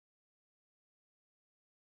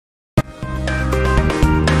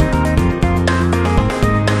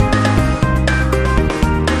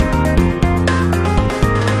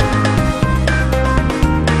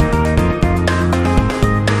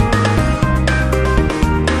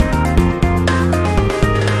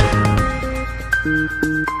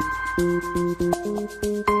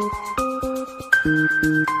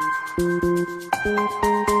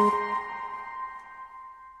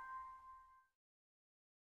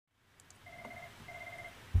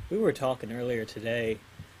We were talking earlier today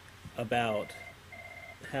about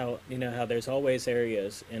how, how there's always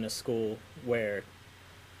areas in a school where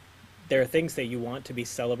there are things that you want to be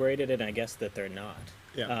celebrated, and I guess that they're not.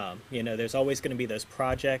 Yeah. There's always going to be those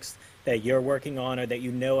projects that you're working on or that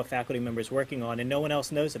a faculty member is working on and no one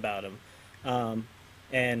else knows about them.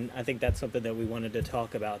 And I think that's something that we wanted to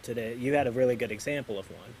talk about today. You had a really good example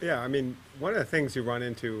of one. Yeah, I mean, one of the things you run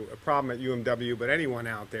into, a problem at UMW, but anyone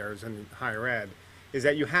out there is in higher ed, is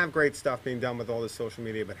that you have great stuff being done with all this social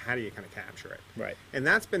media, but how do you kind of capture it? Right. And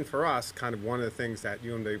that's been for us kind of one of the things that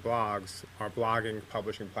UMW Blogs, our blogging,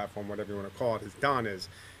 publishing platform, whatever you want to call it, has done is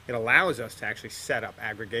it allows us to actually set up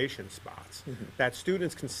aggregation spots that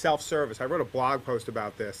students can self-service. I wrote a blog post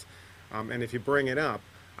about this, and if you bring it up,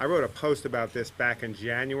 I wrote a post about this back in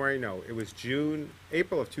it was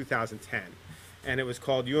April of 2010. And it was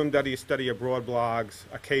called UMW Study Abroad Blogs,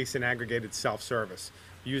 a case in aggregated self-service.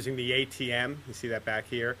 Using the ATM, you see that back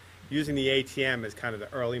here? Using the ATM as kind of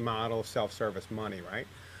the early model of self-service money, right?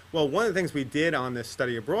 Well, one of the things we did on this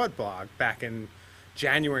Study Abroad blog back in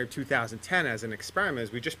January of 2010 as an experiment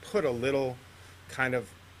is we just put a little kind of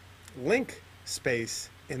link space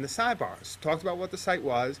in the sidebars. Talked about what the site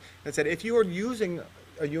was and said if you are using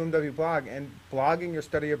a UMW blog and blogging your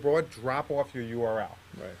study abroad, drop off your URL.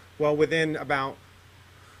 Right. Well, within about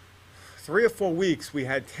 3 or 4 weeks, we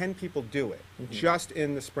had 10 people do it just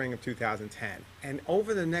in the spring of 2010. And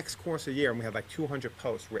over the next course of the year, and we had like 200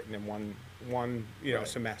 posts written in one Right.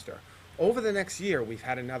 semester. Over the next year, we've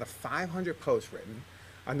had another 500 posts written,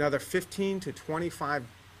 another 15 to 25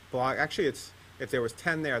 blogs. Actually, if there was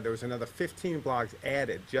 10 there was another 15 blogs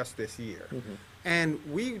added just this year. And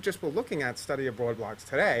we just were looking at study abroad blogs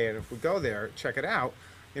today, and if we go there, check it out,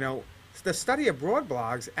 the study abroad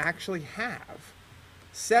blogs actually have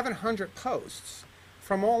 700 posts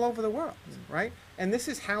from all over the world, right? And this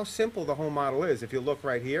is how simple the whole model is. If you look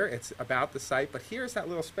right here, it's about the site, but here's that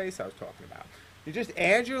little space I was talking about. You just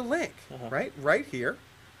add your link, right here.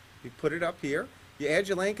 You put it up here. You add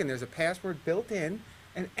your link, and there's a password built in,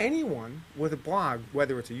 and anyone with a blog,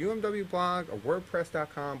 whether it's a UMW blog, a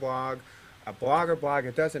WordPress.com blog, a Blogger blog,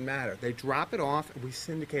 it doesn't matter. They drop it off, and we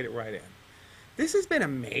syndicate it right in. This has been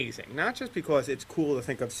amazing, not just because it's cool to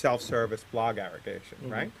think of self-service blog aggregation,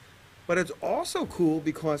 right? But it's also cool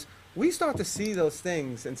because we start to see those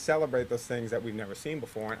things and celebrate those things that we've never seen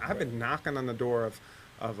before. And I've been knocking on the door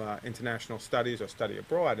of international studies or study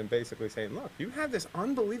abroad and basically saying, look, you have this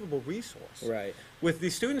unbelievable resource with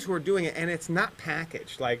these students who are doing it, and it's not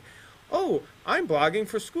packaged. Like, oh, I'm blogging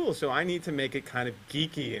for school, so I need to make it kind of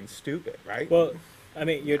geeky and stupid, right? Well, I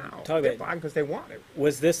mean, you're talking they're about blogging because they want it.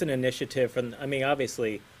 Was this an initiative from,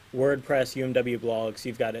 obviously, WordPress, UMW Blogs,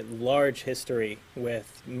 you've got a large history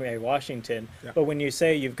with Mary Washington, but when you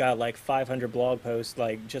say you've got like 500 blog posts,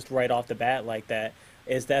 like just right off the bat like that,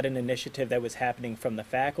 is that an initiative that was happening from the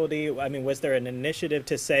faculty? I mean, was there an initiative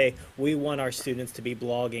to say, we want our students to be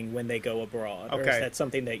blogging when they go abroad? Or is that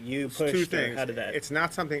something that you pushed? Two things. How did that? It's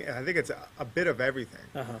not something, I think it's a bit of everything.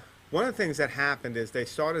 One of the things that happened is they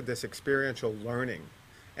started this experiential learning.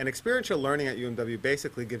 And experiential learning at UMW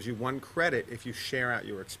basically gives you 1 credit if you share out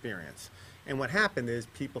your experience. And what happened is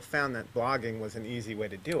people found that blogging was an easy way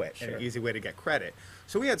to do it, and an easy way to get credit.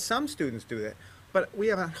 So we had some students do it, but we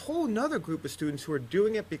have a whole nother group of students who are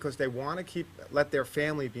doing it because they want to let their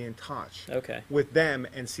family be in touch with them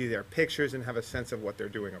and see their pictures and have a sense of what they're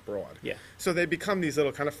doing abroad. So they become these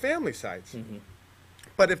little kind of family sites.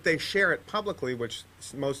 But if they share it publicly, which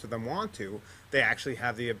most of them want to, they actually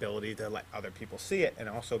have the ability to let other people see it and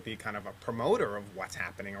also be kind of a promoter of what's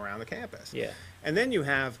happening around the campus. And then you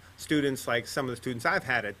have students like some of the students I've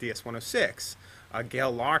had at DS-106.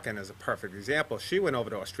 Gail Larkin is a perfect example. She went over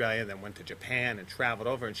to Australia, then went to Japan and traveled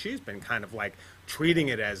over, and she's been kind of like treating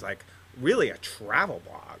it as like really a travel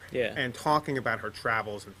blog and talking about her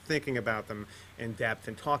travels and thinking about them in depth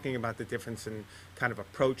and talking about the difference in kind of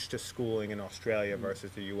approach to schooling in Australia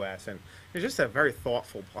versus the U.S. And it's just a very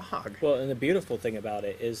thoughtful blog. Well, and the beautiful thing about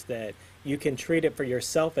it is that you can treat it for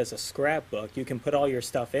yourself as a scrapbook. You can put all your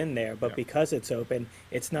stuff in there, but because it's open,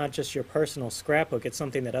 it's not just your personal scrapbook. It's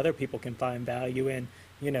something that other people can find value in.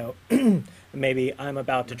 Maybe I'm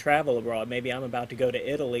about to travel abroad. Maybe I'm about to go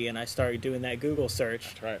to Italy, and I start doing that Google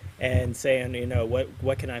search and saying,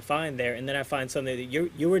 what can I find there? And then I find something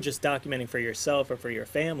that you were just documenting for yourself or for your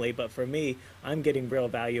family, but for me, I'm getting real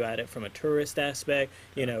value at it from a tourist aspect,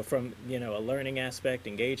 from a learning aspect,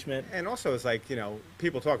 engagement. And also, it's like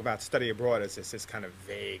people talk about study abroad as this kind of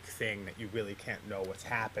vague thing that you really can't know what's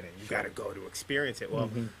happening. You got to go to experience it.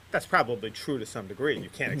 Well, that's probably true to some degree. You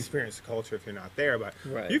can't experience the culture if you're not there, but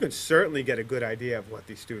you can certainly get a good idea of what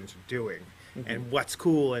these students are doing. and what's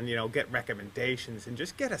cool, and get recommendations and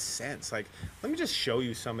just get a sense. Like, let me just show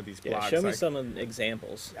you some of these blogs. Yeah, show me some of the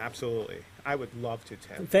examples. Absolutely, I would love to,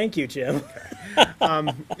 Tim. Thank you, Jim. Okay.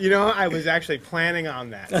 I was actually planning on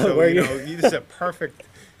that. So Were you? This is a perfect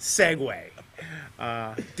segue.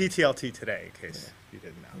 DTLT today, in case you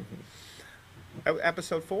didn't know.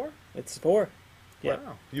 Episode 4? It's 4. Yeah.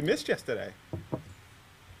 Wow, you missed yesterday.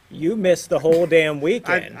 You missed the whole damn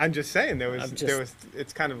weekend. I'm just saying there was.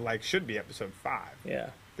 It's kind of like should be episode 5. Yeah.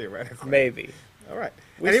 Theoretically. Maybe. All right.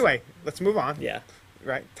 Anyway, let's move on. Yeah.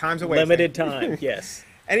 Right. Time's away. Limited time. Yes.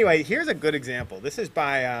 Anyway, here's a good example. This is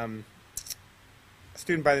by a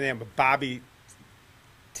student by the name of Bobby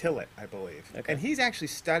Tillett, I believe. Okay. And he's actually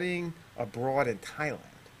studying abroad in Thailand.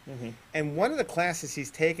 And one of the classes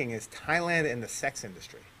he's taking is Thailand and the sex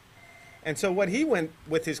industry. And so what he went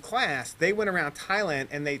with his class, they went around Thailand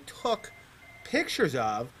and they took pictures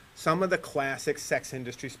of some of the classic sex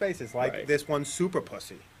industry spaces, like this one, Super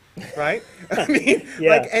Pussy, right? I mean,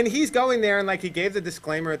 and he's going there and he gave the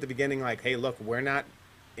disclaimer at the beginning, like, hey, look, we're not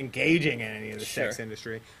engaging in any of the sex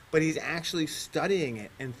industry, but he's actually studying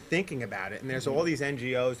it and thinking about it. And there's all these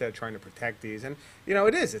NGOs that are trying to protect these. And,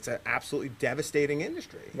 it's an absolutely devastating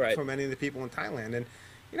industry for many of the people in Thailand. And,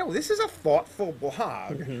 this is a thoughtful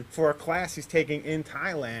blog for a class he's taking in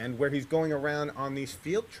Thailand, where he's going around on these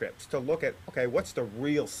field trips to look at, okay, what's the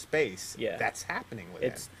real space that's happening with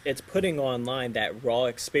it. It's putting online that raw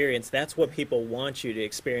experience. That's what people want you to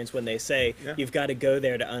experience when they say you've got to go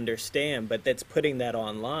there to understand, but that's putting that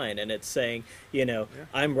online, and it's saying,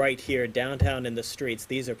 I'm right here downtown in the streets.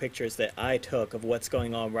 These are pictures that I took of what's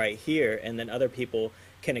going on right here, and then other people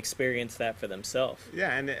can experience that for themselves.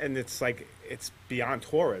 Yeah, and it's like, it's beyond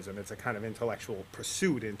tourism. It's a kind of intellectual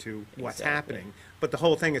pursuit into what's happening. But the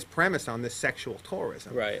whole thing is premised on this sexual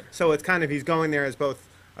tourism. Right. So it's kind of, he's going there as both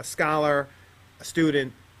a scholar, a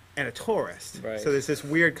student, and a tourist. Right. So there's this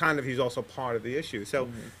weird kind of, he's also part of the issue. So,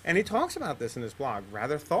 and he talks about this in his blog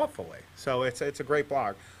rather thoughtfully. So it's a great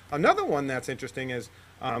blog. Another one that's interesting is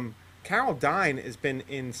Carol Dine has been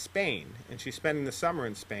in Spain, and she's spending the summer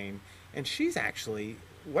in Spain. And she's actually,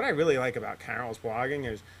 what I really like about Carol's blogging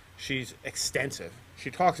is she's extensive.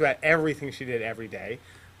 She talks about everything she did every day,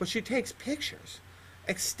 but she takes pictures,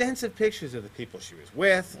 extensive pictures of the people she was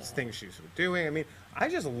with, things she was doing. I mean, I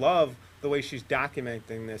just love the way she's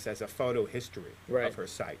documenting this as a photo history of her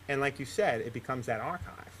site. And like you said, it becomes that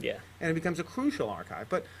archive. Yeah. And it becomes a crucial archive.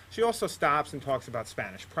 But she also stops and talks about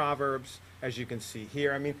Spanish proverbs, as you can see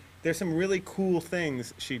here. I mean, there's some really cool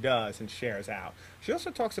things she does and shares out. She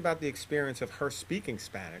also talks about the experience of her speaking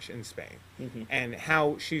Spanish in Spain and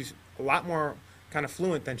how she's a lot more kind of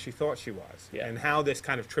fluent than she thought she was, and how this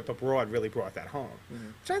kind of trip abroad really brought that home,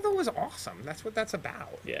 which I thought was awesome. That's what that's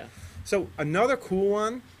about. Yeah. So another cool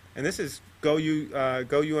one, and this is Go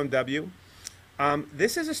UMW.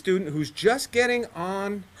 This is a student who's just getting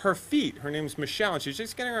on her feet. Her name's Michelle, and she's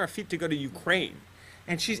just getting on her feet to go to Ukraine.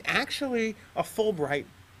 And she's actually a Fulbright.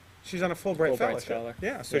 She's on a Fulbright fellowship. Scholar.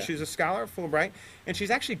 Yeah, so she's a scholar at Fulbright, and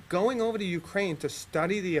she's actually going over to Ukraine to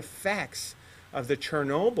study the effects of the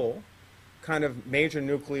Chernobyl kind of major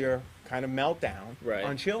nuclear kind of meltdown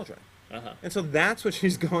on children. And so that's what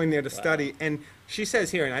she's going there to study. And she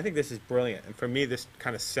says here, and I think this is brilliant, and for me this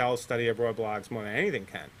kind of sells study abroad blogs more than anything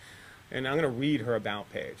can. And I'm going to read her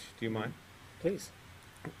about page. Do you mind? Please.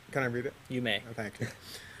 Can I read it? You may. Oh, thank you.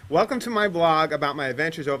 Welcome to my blog about my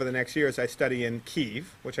adventures over the next year as I study in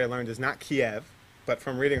Kiev, which I learned is not Kiev, but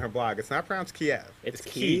from reading her blog, it's not pronounced Kiev. It's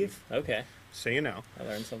Kiev? Okay. So you know. I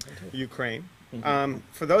learned something too. Ukraine.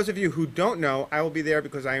 For those of you who don't know, I will be there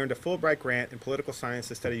because I earned a Fulbright grant in political science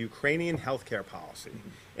to study Ukrainian healthcare policy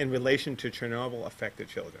in relation to Chernobyl-affected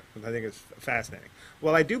children. I think it's fascinating.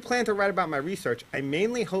 While I do plan to write about my research, I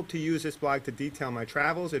mainly hope to use this blog to detail my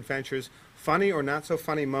travels, adventures, funny or not so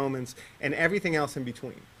funny moments, and everything else in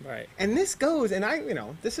between. Right. And this goes, and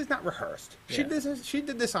this is not rehearsed. She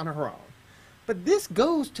did this on her own. But this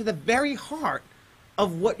goes to the very heart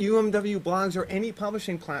of what UMW Blogs or any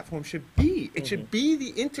publishing platform should be. It should be the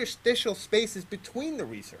interstitial spaces between the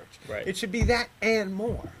research. Right. It should be that and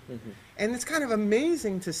more. And it's kind of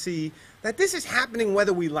amazing to see that this is happening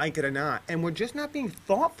whether we like it or not, and we're just not being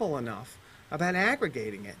thoughtful enough about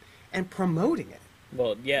aggregating it and promoting it.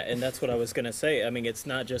 Well, yeah, and that's what I was going to say. I mean, it's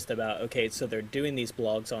not just about, okay, so they're doing these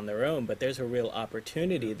blogs on their own, but there's a real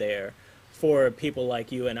opportunity there for people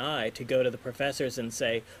like you and I to go to the professors and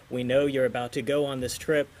say, we know you're about to go on this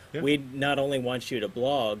trip. Yeah. We not only want you to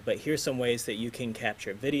blog, but here's some ways that you can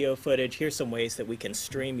capture video footage. Here's some ways that we can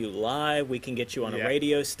stream you live. We can get you on a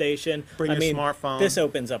radio station. Bring your smartphone. This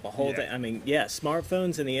opens up a whole Yeah. thing. I mean, yeah,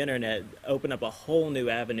 smartphones and the internet open up a whole new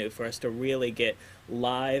avenue for us to really get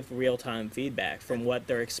live, real-time feedback from what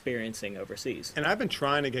they're experiencing overseas. And I've been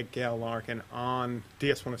trying to get Gail Larkin on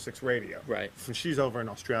DS106 radio. Right. When she's over in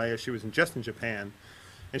Australia, she was just in Japan,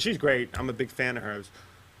 and she's great. I'm a big fan of hers.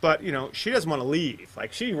 But, you know, she doesn't want to leave.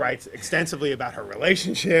 Like, she writes extensively about her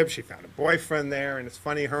relationship. She found a boyfriend there, and it's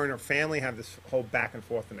funny, her and her family have this whole back and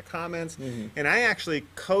forth in the comments. And I actually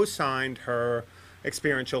co-signed her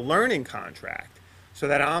experiential learning contract so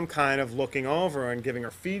that I'm kind of looking over and giving her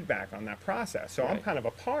feedback on that process. So I'm kind of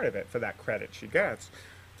a part of it for that credit she gets.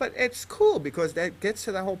 But it's cool because that gets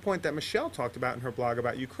to the whole point that Michelle talked about in her blog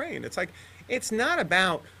about Ukraine. It's like, it's not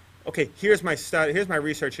about, okay, here's my study, here's my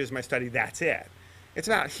research, here's my study, that's it. It's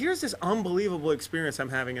about, here's this unbelievable experience I'm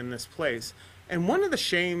having in this place. And one of the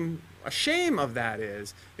shame of that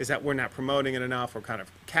is that we're not promoting it enough, or kind of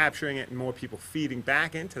capturing it, and more people feeding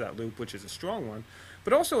back into that loop, which is a strong one.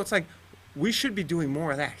 But also, it's like, we should be doing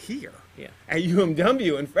more of that here at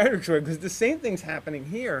UMW in Fredericksburg, because the same thing's happening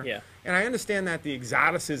here. Yeah. And I understand that the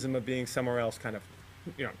exoticism of being somewhere else kind of,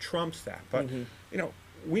 you know, trumps that. But, you know,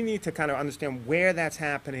 we need to kind of understand where that's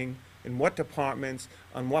happening, in what departments,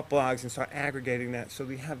 on what blogs, and start aggregating that so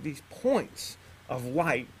we have these points of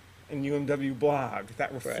light in UMW blogs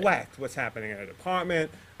that reflect what's happening in a department,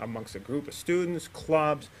 amongst a group of students,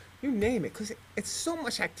 clubs, you name it, because it's so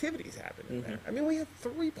much activities happening there. I mean, we had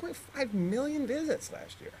 3.5 million visits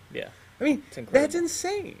last year. Yeah. I mean, that's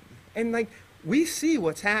insane. And, like, we see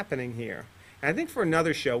what's happening here. And I think for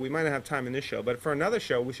another show, we might not have time in this show, but for another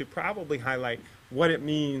show, we should probably highlight what it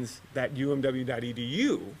means that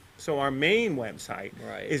umw.edu, so our main website,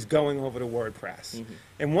 is going over to WordPress.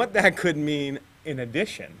 And what that could mean in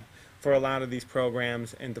addition for a lot of these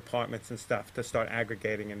programs and departments and stuff to start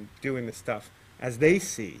aggregating and doing the stuff as they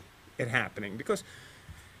see it happening. Because,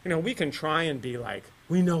 you know, we can try and be like,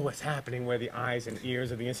 we know what's happening. We're the eyes and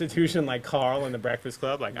ears of the institution, like Carl in the Breakfast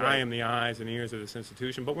Club, like I am the eyes and ears of this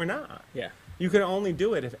institution, but we're not. Yeah. You can only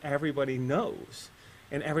do it if everybody knows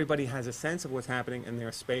and everybody has a sense of what's happening in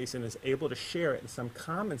their space and is able to share it in some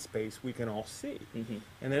common space we can all see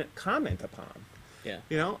and then comment upon. Yeah.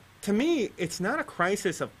 You know, to me, it's not a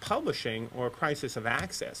crisis of publishing or a crisis of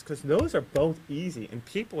access, because those are both easy and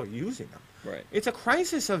people are using them. Right. It's a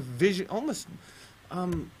crisis of vision, almost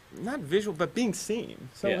not visual, but being seen.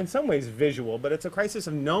 So in some ways visual, but it's a crisis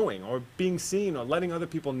of knowing or being seen or letting other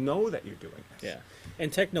people know that you're doing this. Yeah.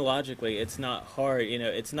 And technologically, it's not hard. You know,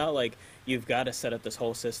 it's not like you've got to set up this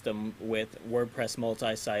whole system with WordPress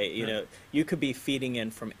multi-site. You know, you could be feeding in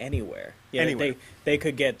from anywhere. You know, they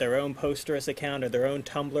could get their own Posterous account or their own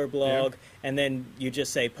Tumblr blog, and then you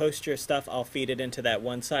just say, post your stuff, I'll feed it into that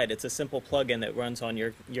one site. It's a simple plugin that runs on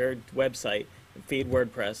your website, feed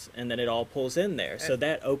WordPress, and then it all pulls in there. So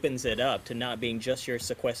that opens it up to not being just your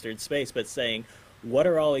sequestered space, but saying, what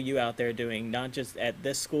are all of you out there doing, not just at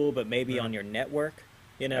this school, but maybe on your network,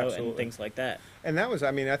 you know, and things like that. And that was,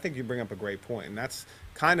 I mean, I think you bring up a great point, and that's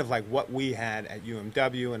kind of like what we had at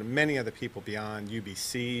UMW and many other people beyond,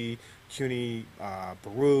 UBC, CUNY,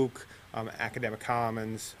 Baruch, Academic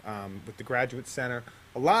Commons, with the Graduate Center.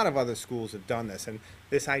 A lot of other schools have done this, and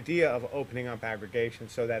this idea of opening up aggregation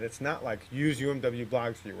so that it's not like use UMW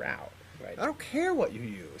blogs, you're out. Right. I don't care what you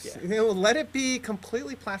use. You know, let it be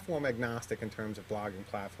completely platform agnostic in terms of blogging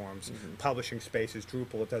platforms, publishing spaces,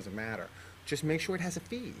 Drupal, it doesn't matter. Just make sure it has a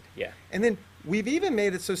feed. Yeah. And then we've even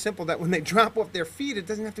made it so simple that when they drop off their feed, it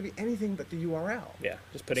doesn't have to be anything but the URL. Yeah,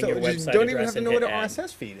 just putting your website address. Don't even have to and know hit what an add.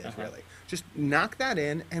 RSS feed is, really. Just knock that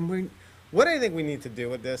in, and what I think we need to do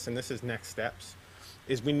with this, and this is next steps,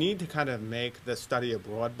 is we need to kind of make the study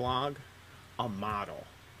abroad blog a model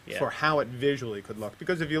for how it visually could look.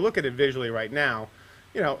 Because if you look at it visually right now,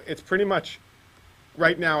 you know, it's pretty much,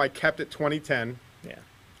 right now I kept it 2010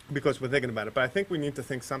 because we're thinking about it. But I think we need to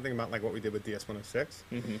think something about like what we did with DS106.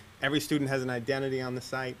 Every student has an identity on the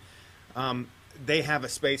site. They have a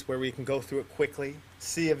space where we can go through it quickly,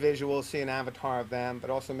 see a visual, see an avatar of them, but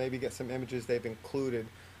also maybe get some images they've included,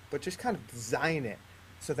 but just kind of design it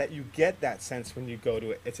so that you get that sense when you go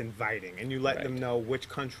to it, it's inviting, and you let them know which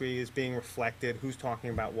country is being reflected, who's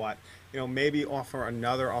talking about what. You know, maybe offer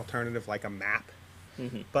another alternative like a map.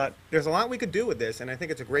 But there's a lot we could do with this, and I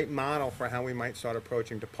think it's a great model for how we might start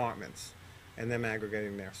approaching departments and them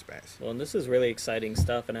aggregating their space. Well, and this is really exciting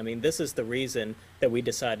stuff, and I mean, this is the reason that we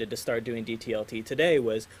decided to start doing DTLT today,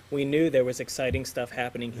 was we knew there was exciting stuff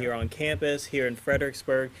happening here on campus, here in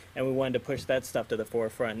Fredericksburg, and we wanted to push that stuff to the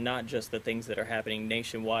forefront, not just the things that are happening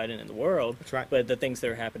nationwide and in the world, That's right. but the things that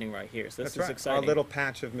are happening right here. So this That's is right. exciting. Our little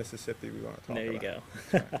patch of Mississippi we want to talk about. There you go.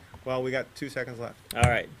 That's right. Well, we got 2 seconds left. All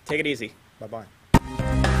right, take it easy. Bye-bye.